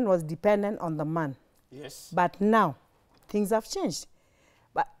women was dependent on the man. Yes. But now, things have changed.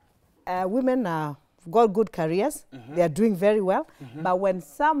 But women have got good careers. They are doing very well. But when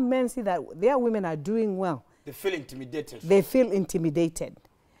some men see that their women are doing well, they feel intimidated. They feel intimidated.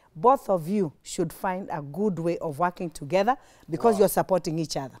 Both of you should find a good way of working together because you're supporting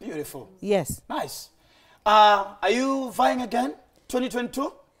each other. Beautiful. Yes. Nice. Are you vying again,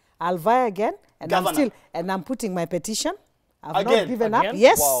 2022? I'll vie again, and Governor. I'm putting my petition. I've Again? not given Again? up.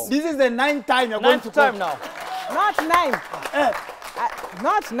 Yes. Wow. This is the 9th time you're going to time court. now. Not 9.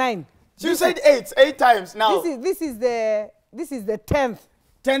 Not 9. You said 8 times now. This is the 10th.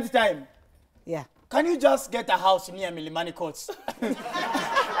 10th time. Yeah. Can you just get a house near Milimani Courts?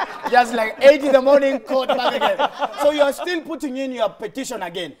 Just like 8 in the morning, court back again. So you're still putting in your petition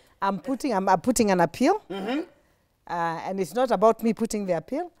again? I'm putting an appeal. And it's not about me putting the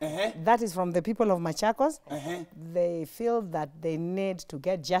appeal. That is from the people of Machakos. They feel that they need to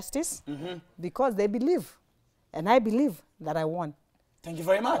get justice because they believe, and I believe that I won. Thank you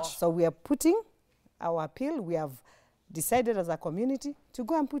very much. So we are putting our appeal. We have decided as a community to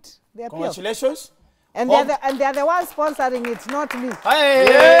go and put the appeal. Congratulations. And they are the ones sponsoring it, not me. Hey!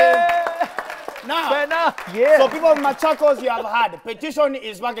 Yeah. Now, yeah. so people of Machakos, you have had. Petition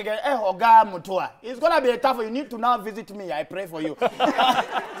is back again. Oga Mutua. It's going to be a tough one. You need to now visit me. I pray for you.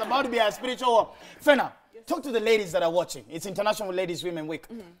 It's about to be a spiritual war. Fena, talk to the ladies that are watching. It's International Ladies Women Week.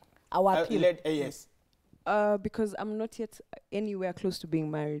 Our appeal. Yes. Because I'm not yet anywhere close to being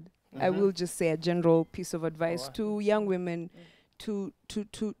married. I will just say a general piece of advice to young women to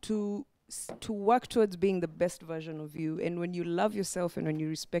work towards being the best version of you. And when you love yourself and when you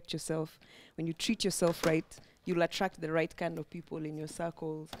respect yourself, when you treat yourself right, you'll attract the right kind of people in your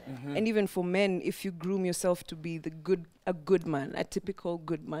circles. And even for men, if you groom yourself to be a good man, a typical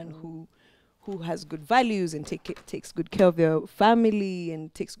good man who has good values and takes good care of their family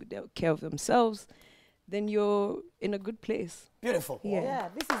and takes good care of themselves, then you're in a good place. Beautiful. Yeah,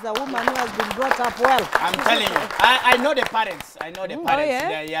 this is a woman who has been brought up well. I'm telling you. I know the parents. I know the parents. Oh,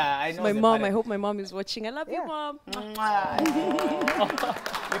 yeah? Yeah, I know My the mom, parents. I hope my mom is watching. I love you, Mom.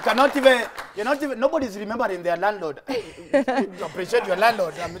 You cannot even, nobody's remembering their landlord. You appreciate your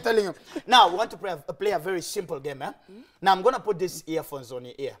landlord, I'm telling you. Now, we want to play a very simple game. Now, I'm going to put these earphones on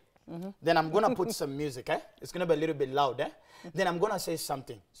your ear. Then I'm going to put some music. It's going to be a little bit loud. Then I'm going to say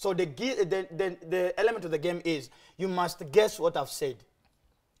something. So the element of the game is you must guess what I've said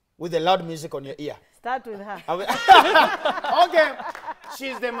with the loud music on your ear. Start with her. Okay.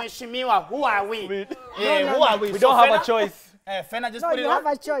 She's the Mheshimiwa. Who are we? Who are we? We don't have a choice. Fena, just No, put it you on.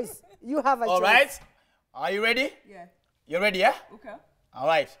 have a choice. You have a choice. All right. Are you ready? Yeah. You're ready, yeah? Okay. All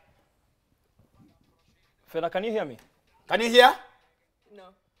right. Fena, can you hear me? Can you hear? No.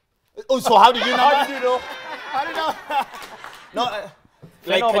 Oh, so how did you know? How did you know? How did you know? No,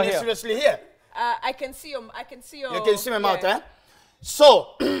 like, over can you here. seriously hear? I can see your. You can see my mouth, eh?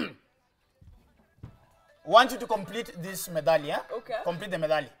 So, want you to complete this medallion, yeah? Okay. Complete the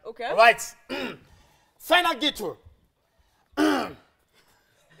medallion. Okay. All right. Final gitu.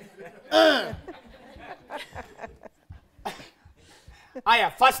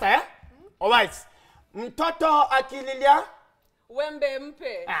 Aya, faster, eh? All right. Mtoto akililia. Wembe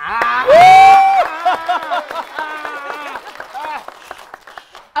mpe.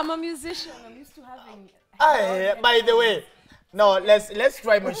 I'm a musician. I'm used to having. By the way, No, let's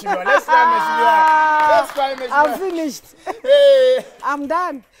try Mheshimiwa. Let's try Mheshimiwa. Let's try Mheshimiwa. I'm finished. Hey. I'm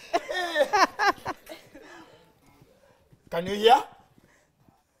done. Can you hear?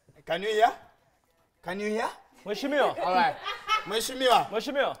 Can you hear? Can you hear? Mheshimiwa. All right. Mheshimiwa.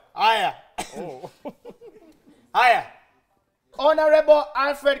 Mheshimiwa. Aya. Oh. Aya. Honorable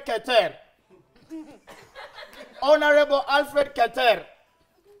Alfred Keter. Honorable Alfred Keter.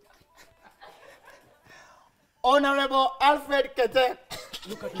 Honorable Alfred Keter.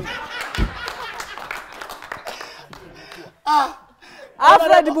 Look at me.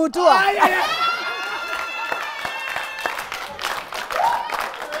 Alfred Butua.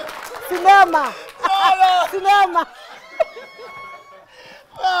 Cinema. Cinema.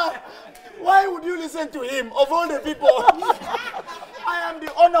 Why would you listen to him of all the people? I am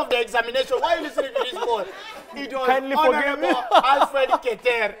the owner of the examination. Why are you listening to this boy? It was Kindly forgive me. Honorable Alfred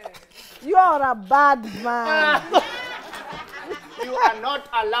Keter. You are a bad man. You are not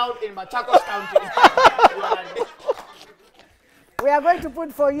allowed in Machakos County. We are going to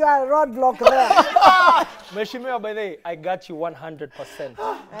put for you a roadblock there. Mheshimiwa, by the way, I got you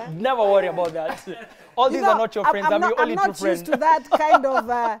 100%. Never worry about that. All these are not your friends. I'm your only true friend. I'm not used to that kind of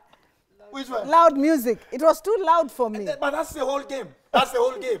Which one? loud music. It was too loud for me. But that's the whole game. That's the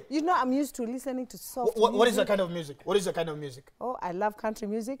whole game. You know, I'm used to listening to soft What is music. the kind of music? What is the kind of music? Oh, I love country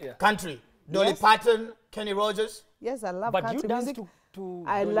music. Yeah. Country. Dolly Yes. Parton, Kenny Rogers. Yes, I love But country you dance music. to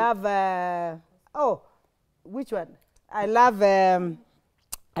I Dolly. love which one? I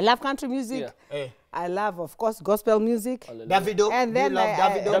love country music. Yeah. Hey. I love, of course, gospel music. Davido. And then you love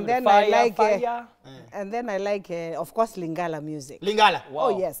Davido? and then Fire, I like fire. and then I like of course Lingala music. Lingala. Wow.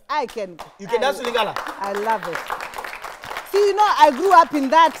 Oh yes, I can. You can dance to Lingala? I love it. See, you know, I grew up in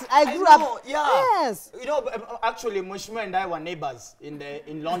that. I grew up. Yeah. Yes. You know, actually, Mheshimiwa and I were neighbors in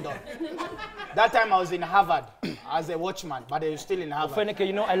London. That time I was in Harvard as a watchman, but I was still in Harvard. Ofweneke,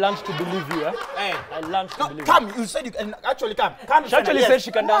 you know, I learned to believe you. Eh? Hey. I learned to No, believe come. You said you can actually come. Come. She actually said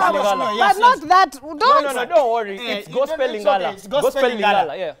she can dance Lingala. But not that. Don't. No, don't worry. It's gospel Lingala. It's gospel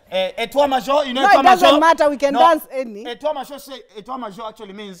Lingala. Yeah. Etwa Major, you know No, Etwa it doesn't Major? matter. We can dance any. Etwa Major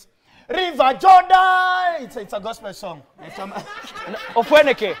actually means River Jordan. It's a gospel song.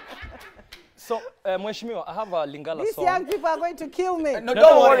 Ofweneke. So, Mheshimiwa, I have a Lingala These song. young people are going to kill me. No,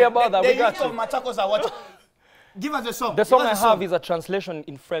 don't worry about that. The We got youth of you. Machakos are watching. Give us the song. The song Give I us the have is a translation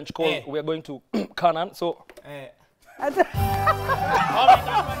in French called Eh. We Are Going to Canaan. So,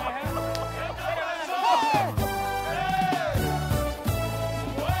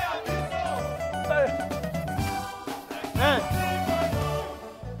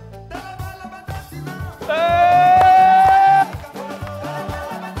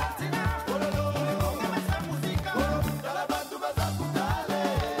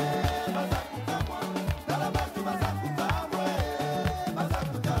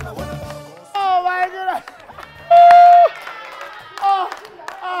 Oh my goodness!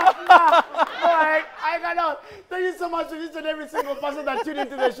 I cannot. Thank you so much to each and every single person that tuned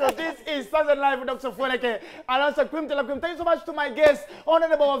into the show. This is Night Live with Dr.Ofweneke. And also, Thank you so much to my guests,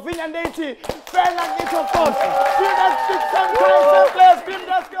 Honorable Vinyan Deiti, Fair like this, of course. Film that speak sometimes, same place. Film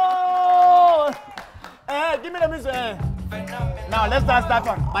that go. Give me the music. Now, let's dance that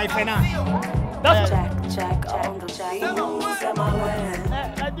one by Fena. That's Jack on the chain.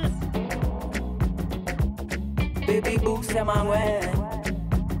 like this. Baby boo, say my way.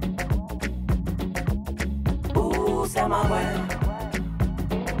 Ooh, say my way.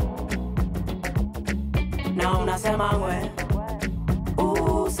 Now, now, say my way.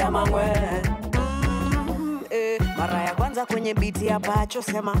 Ooh, say my way. Mara ya kwanza kwenye beat ya pacho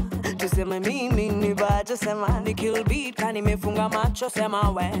sema. Tuseme mimi ni bacho sema. Ni kill beat kani mefunga macho sema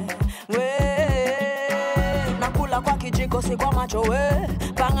we. Nakula kwa kijiko si kwa macho we.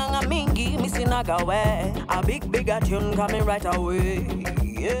 Panganga mingi misinaga we. A big tune coming right away.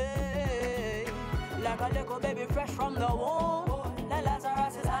 Yeah. Like a little baby fresh from the womb. The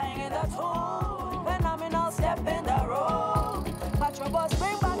Lazarus is lying in the tomb. Phenomenal step in the road. Pacho boss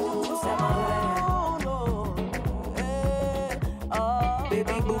bring back to sema we.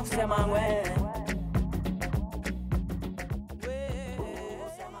 Baby boo, say my way.